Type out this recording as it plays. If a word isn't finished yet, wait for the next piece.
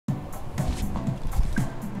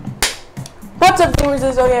What's up,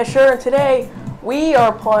 gamers? Oh yeah, sure. Today we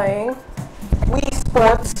are playing Wii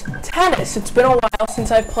Sports Tennis. It's been a while since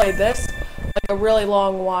I've played this, like a really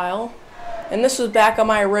long while. And this was back on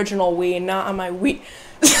my original Wii, not on my Wii.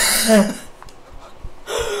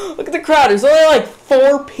 Look at the crowd. There's only like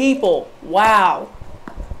 4 people. Wow.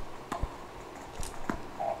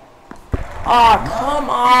 Aw, come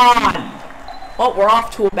on. Well, we're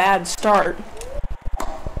off to a bad start.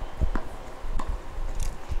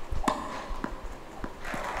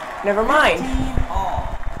 Never mind.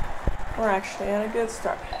 We're actually at a good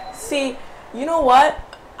start. See, you know what?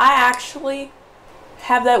 I actually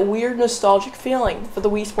have that weird nostalgic feeling for the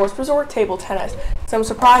Wii Sports Resort table tennis. So I'm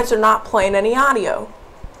surprised they're not playing any audio.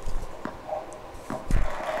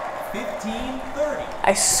 15:30.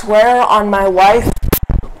 I swear on my life,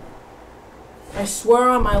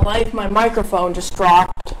 my microphone just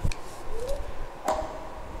dropped.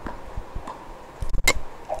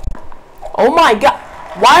 Oh my god.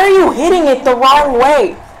 Why are you hitting it the wrong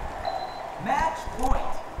way? Match point.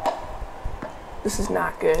 This is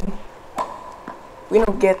not good. We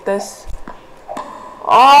don't get this.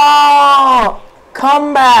 Oh!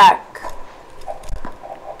 Come back!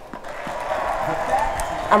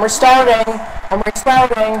 I'm restarting. I'm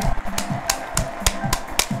restarting.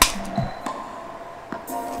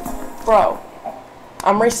 Bro.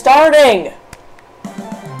 I'm restarting!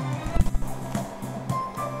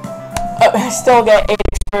 I still get 8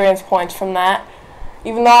 experience points from that,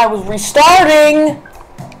 even though I was restarting.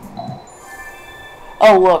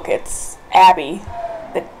 Oh look, it's Abby,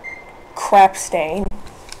 the crap stain.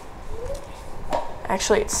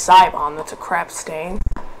 Actually, it's Cybon that's a crap stain.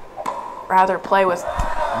 Rather play with.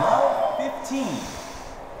 Love 15.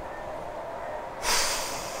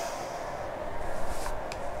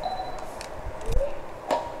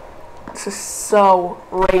 This is so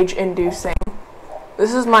rage-inducing.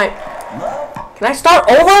 This is my. Can I start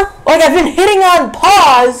over? Like, I've been hitting on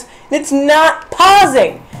pause, and it's not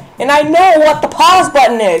pausing. And I know what the pause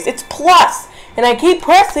button is. It's plus. And I keep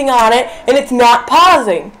pressing on it, and it's not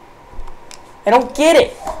pausing. I don't get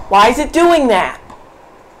it. Why is it doing that?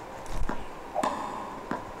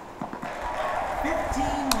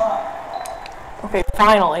 15 love. Okay,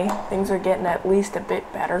 finally. Things are getting at least a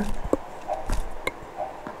bit better.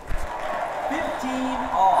 15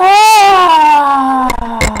 all. Ah,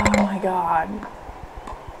 oh my god.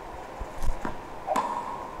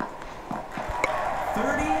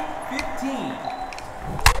 30-15.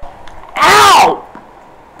 Ow!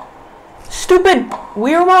 Stupid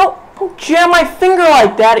Wii remote. Don't jam my finger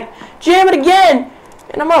like that. Jam it again,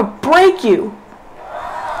 and I'm gonna break you.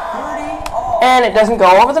 30 all. And it doesn't go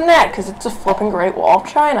over the net because it's a flipping Great Wall of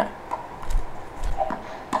China.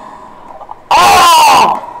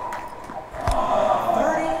 Oh!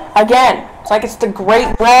 30. Again, it's like it's the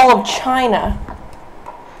Great Wall of China.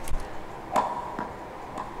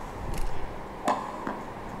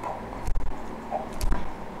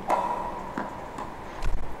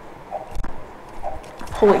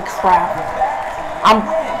 Holy crap.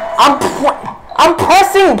 I'm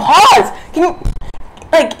pressing pause. Can you,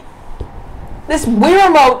 like, this Wii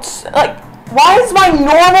remote's, like, why is my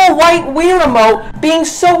normal white Wii remote being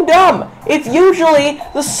so dumb? It's usually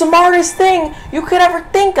the smartest thing you could ever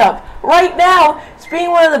think of. Right now, it's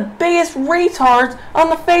being one of the biggest retards on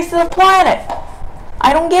the face of the planet.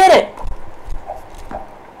 I don't get it.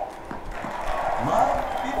 Love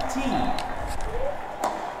 15.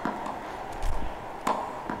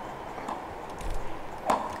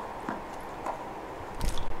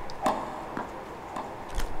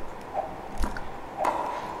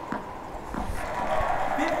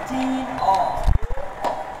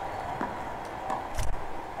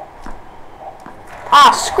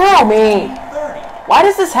 Ah, screw me. 30. Why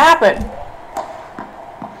does this happen? 30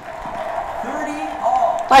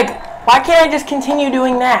 all. Like, why can't I just continue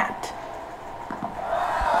doing that?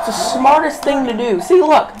 It's the smartest thing to do. See,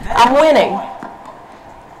 look, I'm winning.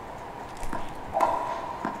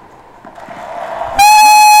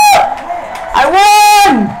 I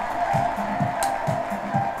won!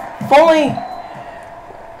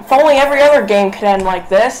 If only every other game could end like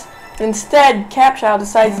this. Instead, Capchild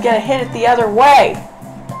decides he's gonna hit it the other way.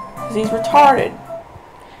 Because he's retarded.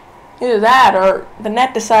 Either that, or the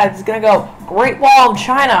net decides it's gonna go Great Wall of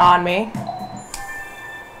China on me.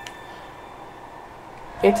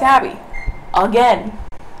 It's Abby. Again.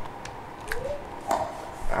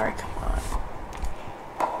 Alright, come on.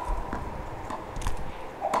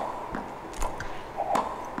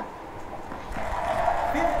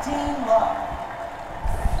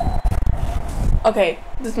 Okay,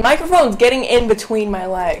 this microphone's getting in between my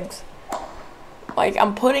legs. Like,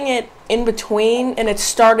 I'm putting it in between, and it's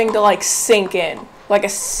starting to, like, sink in. Like a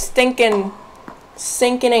sinking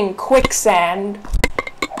in quicksand. 30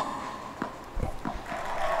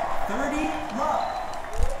 love.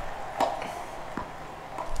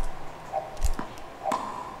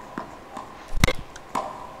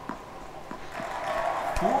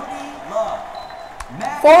 40 love.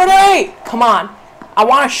 Match 40! Come on. I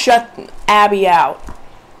want to shut Abby out.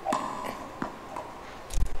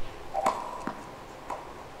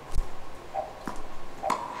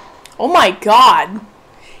 Oh my god.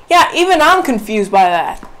 Yeah, even I'm confused by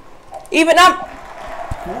that. Even I'm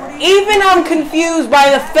confused by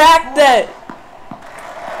the fact that...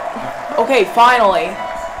 Okay, finally.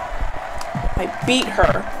 I beat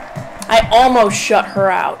her. I almost shut her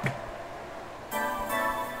out.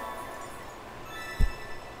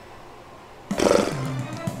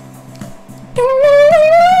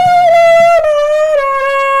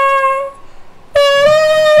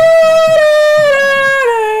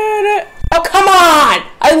 Oh, come on!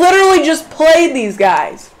 I literally just played these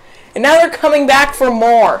guys. And now they're coming back for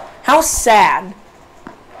more. How sad.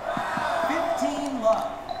 15 love.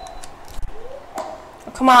 Oh,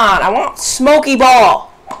 come on, I want Smokey Ball.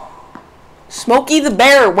 Smokey the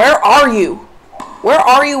Bear, where are you? Where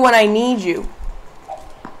are you when I need you?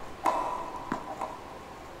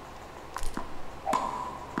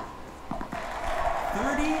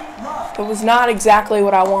 It was not exactly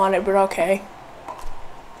what I wanted, but okay.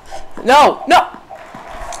 No, no!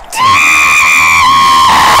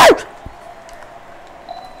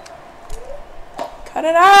 Cut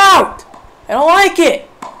it out! I don't like it!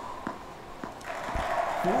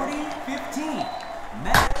 40-15.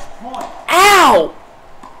 Match point. Ow!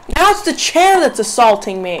 Now it's the chair that's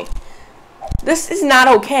assaulting me. This is not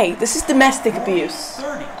okay. This is domestic abuse.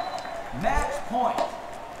 30. Match point.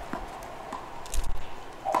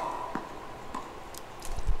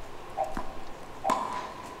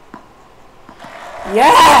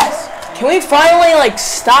 Yes! Can we finally, like,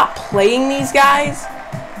 stop playing these guys?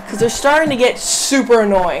 Because they're starting to get super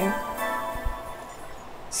annoying.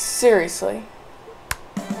 Seriously.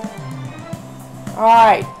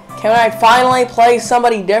 Alright. Can I finally play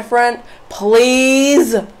somebody different?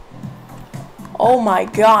 Please? Oh my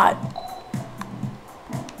god.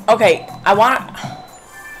 Okay, I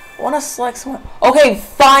wanna select someone. Okay,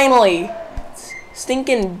 finally!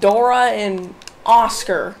 Stinking Dora and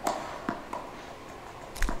Oscar.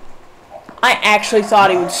 I actually thought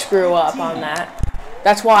he would screw up on that.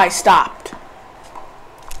 That's why I stopped.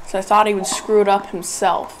 So I thought he would screw it up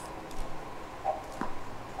himself.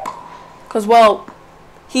 Cause well,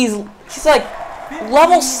 he's like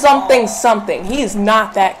level something something. He is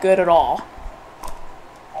not that good at all.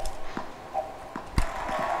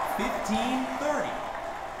 15-30.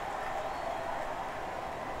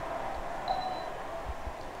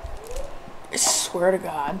 I swear to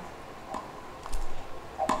God.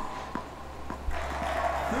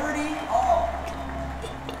 30 all.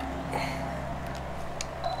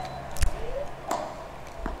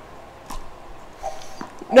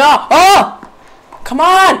 No! Oh! Come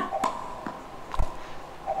on!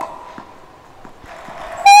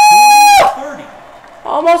 30.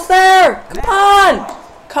 Almost there! Come on!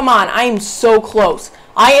 Come on, I am so close.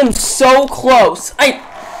 I am so close. I am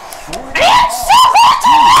so close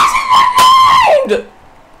to losing my mind!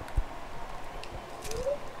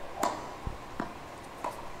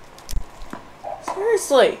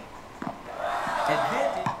 Seriously.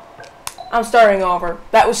 Advantage. I'm starting over.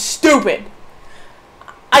 That was stupid.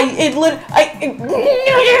 It literally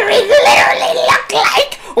looked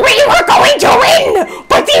like we were going to win,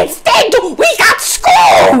 but instead we got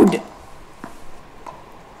screwed!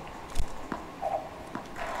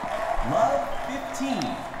 Love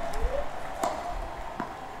 15.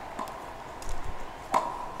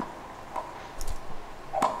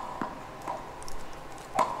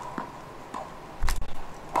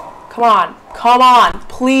 Come on,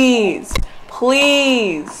 please,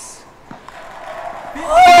 please.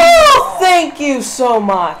 Oh, thank you so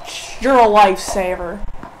much. You're a lifesaver.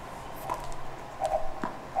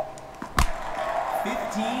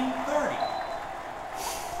 15-30.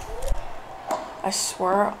 I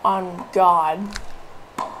swear on God.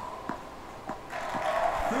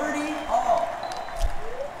 30 all.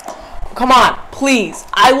 Come on, please.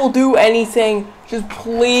 I will do anything. Just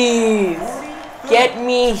please. 40-30. Get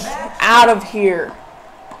me out of here.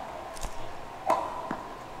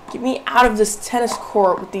 Get me out of this tennis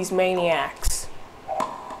court with these maniacs.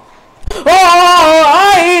 Oh,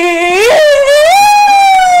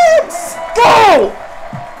 let's go!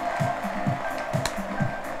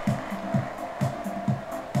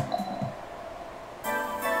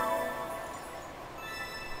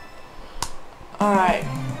 Alright.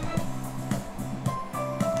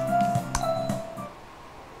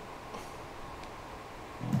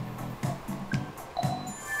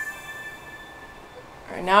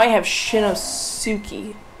 Alright, now I have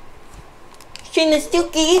Shinosuke.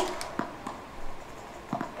 Shinosuke! 15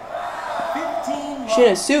 love.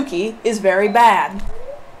 Shinosuke is very bad.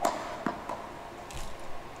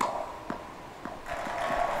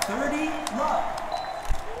 30 love.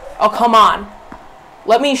 Oh, come on.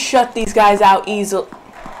 Let me shut these guys out easily.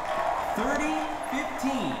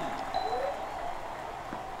 30-15.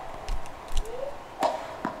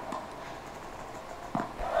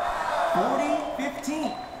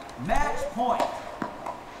 Match point.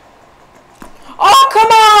 Oh,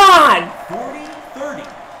 come on! 40-30.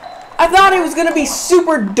 I thought he was going to be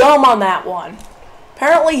super dumb on that one.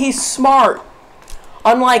 Apparently he's smart.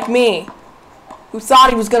 Unlike me, who thought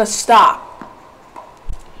he was going to stop.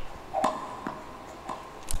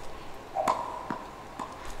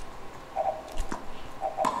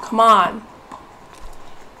 Come on.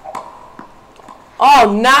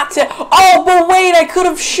 Oh, not to... Oh, but wait, I could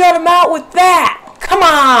have shut him out with that. Come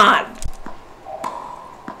on.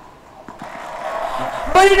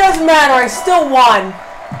 But it doesn't matter, I still won.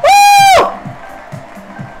 Woo!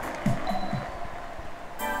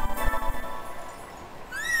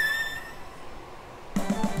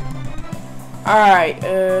 Alright,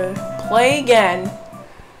 play again.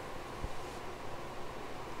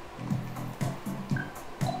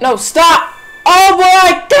 No, stop! Oh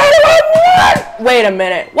boy, get him! Wait a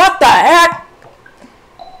minute, what the heck?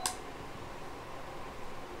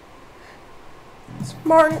 It's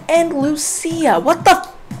Martin and Lucia, what the?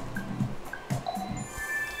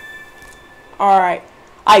 Alright,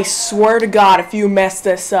 I swear to God, if you mess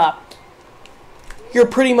this up, you're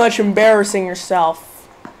pretty much embarrassing yourself.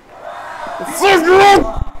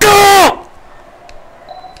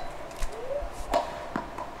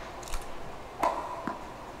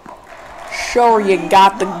 Show her you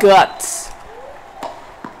got the guts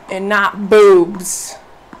and not boobs.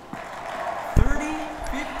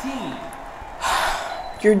 30-15.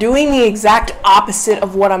 You're doing the exact opposite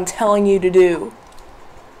of what I'm telling you to do.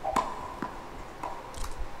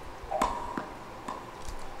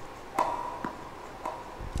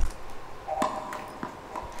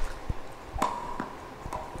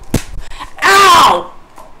 Ow!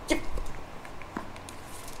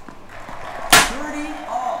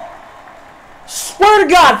 30-all. Swear to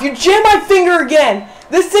God, if you jam my finger again,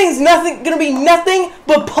 this thing's gonna be nothing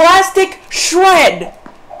but plastic shred.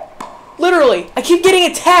 Literally, I keep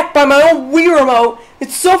getting attacked by my own Wii remote.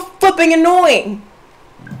 It's so flipping annoying.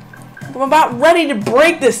 I'm about ready to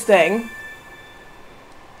break this thing.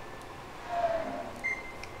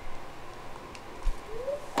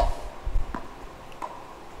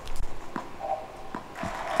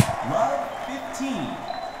 Love 15.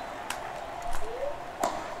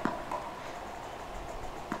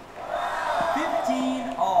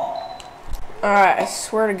 15-all. Alright, I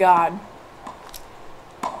swear to God.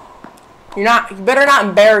 You better not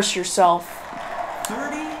embarrass yourself.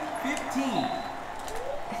 30-15.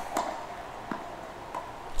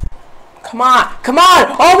 Come on, come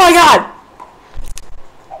on! Oh my God!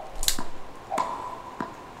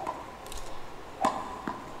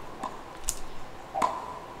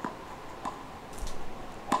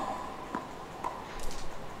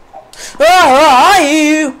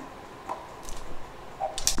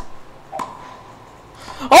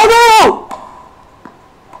 Oh no!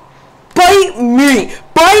 Bite me!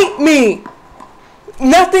 Bite me!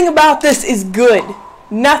 Nothing about this is good.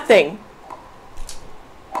 Nothing.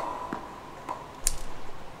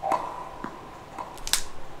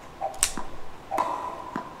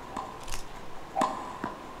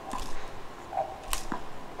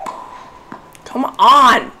 Come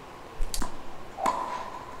on!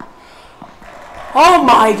 Oh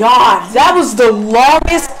my God! That was the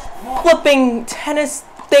longest flipping tennis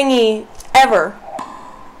thingy ever.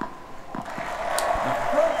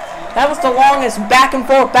 That was the longest back and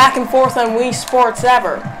forth on Wii Sports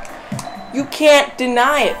ever. You can't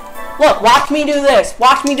deny it. Look, watch me do this.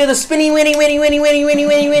 Watch me do the spinny winny winny winny winny winny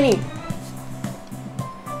winny winny.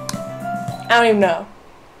 I don't even know.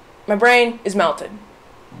 My brain is melted.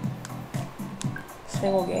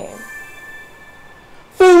 Single game.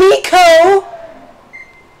 Fumiko!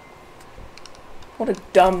 What a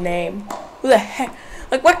dumb name. Who the heck?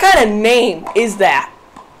 Like, what kind of name is that?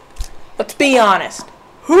 Let's be honest.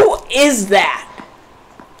 Who is that?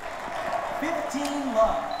 15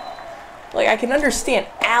 love. Like, I can understand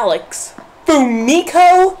Alex.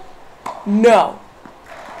 Fumiko? No.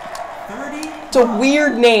 30. It's a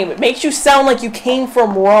weird name. It makes you sound like you came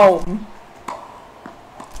from Rome.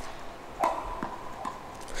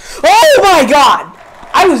 my god!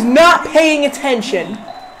 I was not paying attention.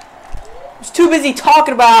 I was too busy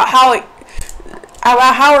talking about how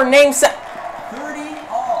her name said. 30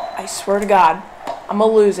 all. I swear to God, I'm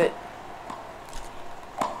gonna lose it.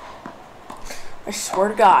 I swear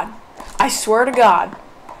to God. I swear to God.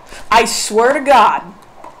 I swear to God.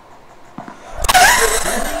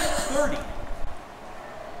 30.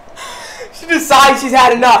 She decides she's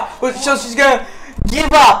had enough, so she's gonna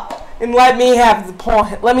give up and let me have the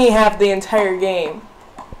point. Let me have the entire game.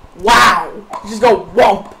 Wow! Just go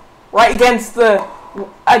whomp right against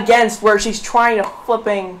where she's trying to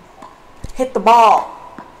flipping hit the ball.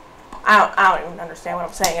 I don't even understand what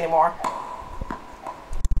I'm saying anymore.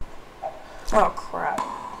 Oh crap!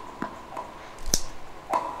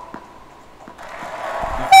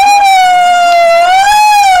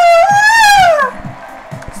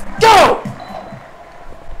 Go!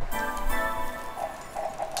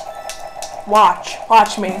 Watch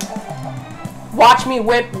me. Watch me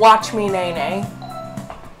whip, watch me nay-nay.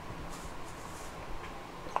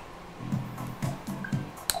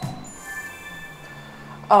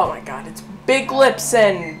 Oh my god, it's Big Lips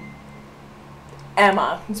and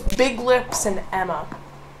Emma. It's Big Lips and Emma.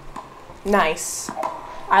 Nice.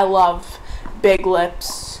 I love Big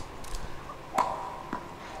Lips.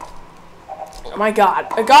 Oh my god.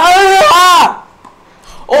 I got it!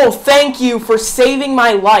 Oh, thank you for saving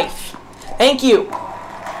my life. Thank you.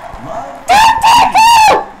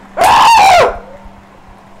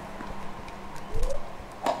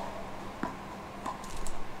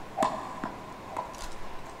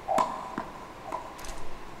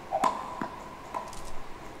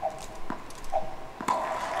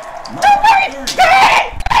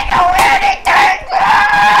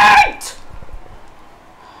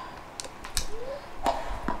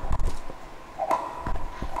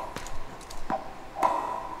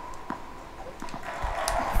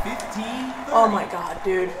 Oh my god,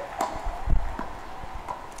 dude.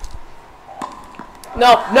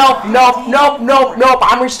 Nope.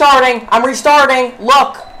 I'm restarting.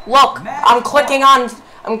 Look. I'm clicking on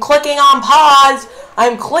pause. I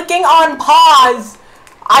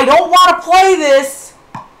don't want to play this.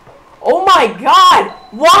 Oh my god.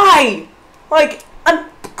 Why? Like, I'm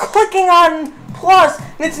clicking on plus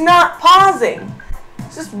and it's not pausing.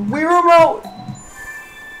 It's just Wii Remote.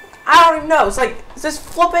 I don't even know. It's like, is this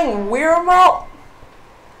flipping Wii Remote?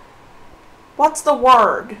 What's the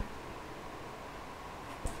word?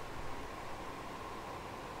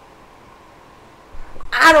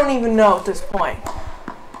 I don't even know at this point.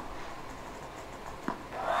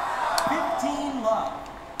 15 love.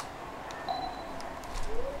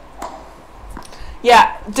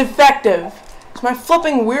 Yeah, defective. Is my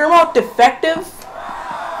flipping Wii Remote defective?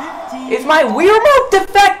 15 Is my Wii Remote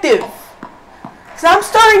defective? Because I'm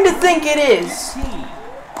starting to think it is. 15.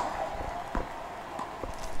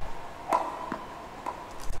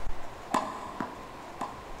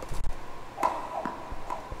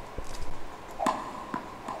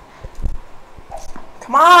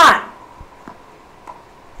 Come on!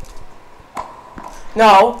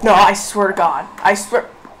 No, I swear to God. I swear.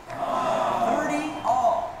 30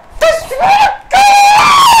 all. I swear to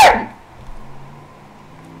God!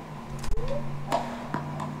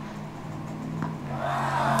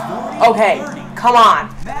 Okay, come on.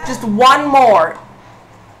 Just one more.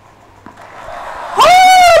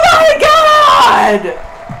 Oh my god!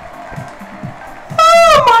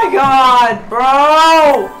 Oh my god,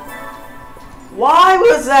 bro! Why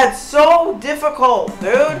was that so difficult,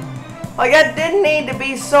 dude? Like, that didn't need to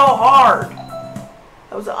be so hard.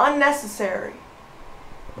 That was unnecessary.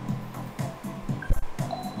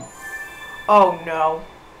 Oh no.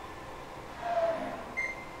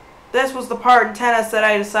 This was the part in tennis that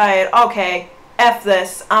I decided, okay, F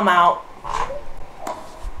this, I'm out.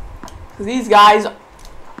 These guys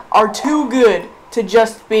are too good to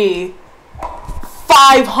just be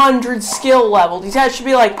 500 skill level. These guys should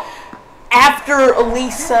be like, after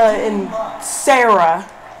Elisa and Sarah,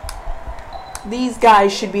 these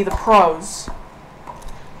guys should be the pros.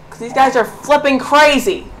 Because these guys are flipping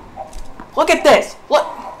crazy. Look at this. Look.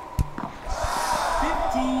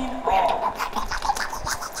 15 all.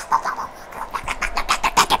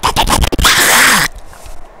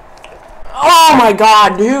 Oh my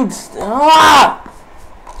god, dude. Ah!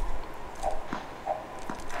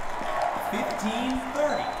 15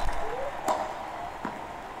 30.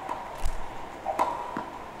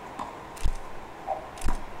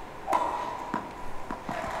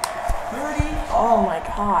 Oh my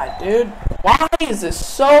god, dude. Why is this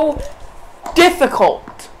so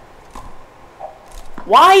difficult?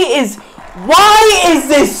 Why is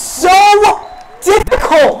this so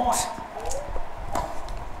difficult?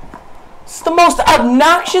 the most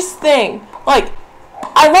obnoxious thing. Like,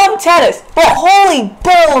 I love tennis, but holy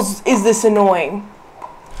balls is this annoying.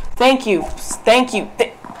 Thank you. Thank you.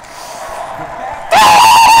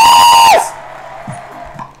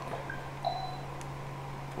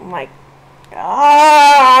 Oh my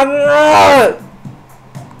God.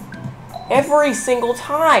 Every single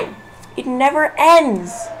time. It never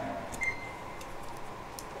ends.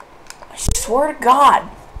 I swear to God.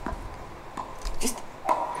 Just...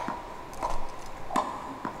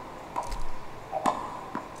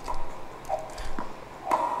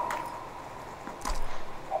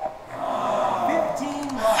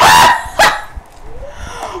 15 love.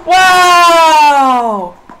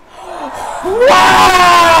 Wow!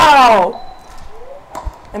 Wow!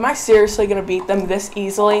 Am I seriously gonna beat them this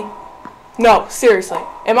easily? No, seriously.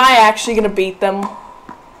 Am I actually gonna beat them?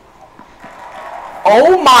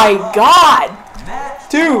 Oh my God! Match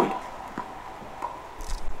Dude!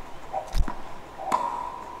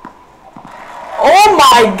 Oh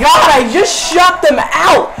my God! I just shut them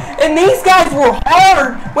out! And these guys were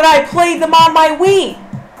hard when I played them on my Wii!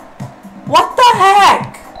 What the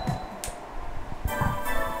heck?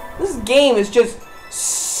 This game is just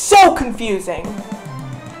so confusing.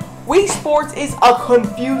 Wii Sports is a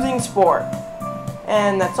confusing sport.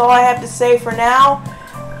 And that's all I have to say for now,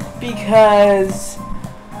 because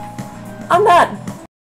I'm not